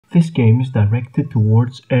This game is directed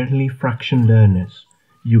towards early fraction learners.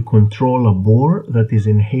 You control a boar that is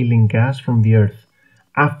inhaling gas from the earth.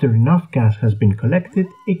 After enough gas has been collected,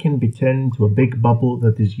 it can be turned into a big bubble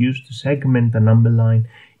that is used to segment a number line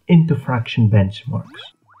into fraction benchmarks.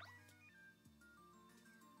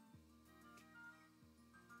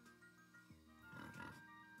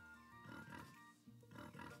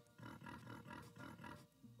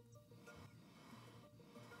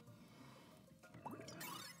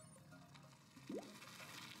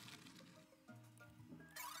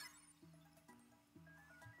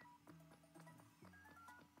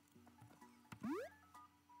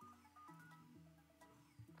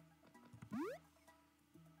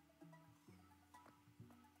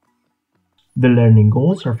 The learning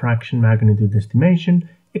goals are fraction magnitude estimation,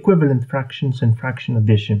 equivalent fractions, and fraction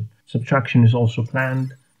addition. Subtraction is also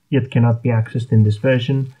planned, yet cannot be accessed in this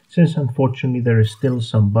version, since unfortunately there is still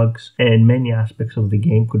some bugs and many aspects of the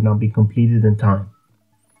game could not be completed in time.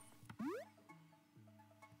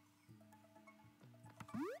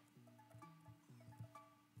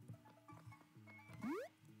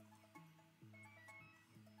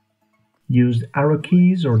 Use arrow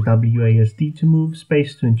keys or WASD to move,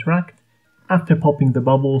 space to interact. After popping the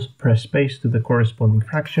bubbles, press space to the corresponding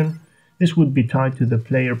fraction. This would be tied to the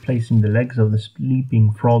player placing the legs of the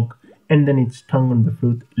sleeping frog and then its tongue on the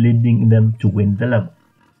fruit, leading them to win the level.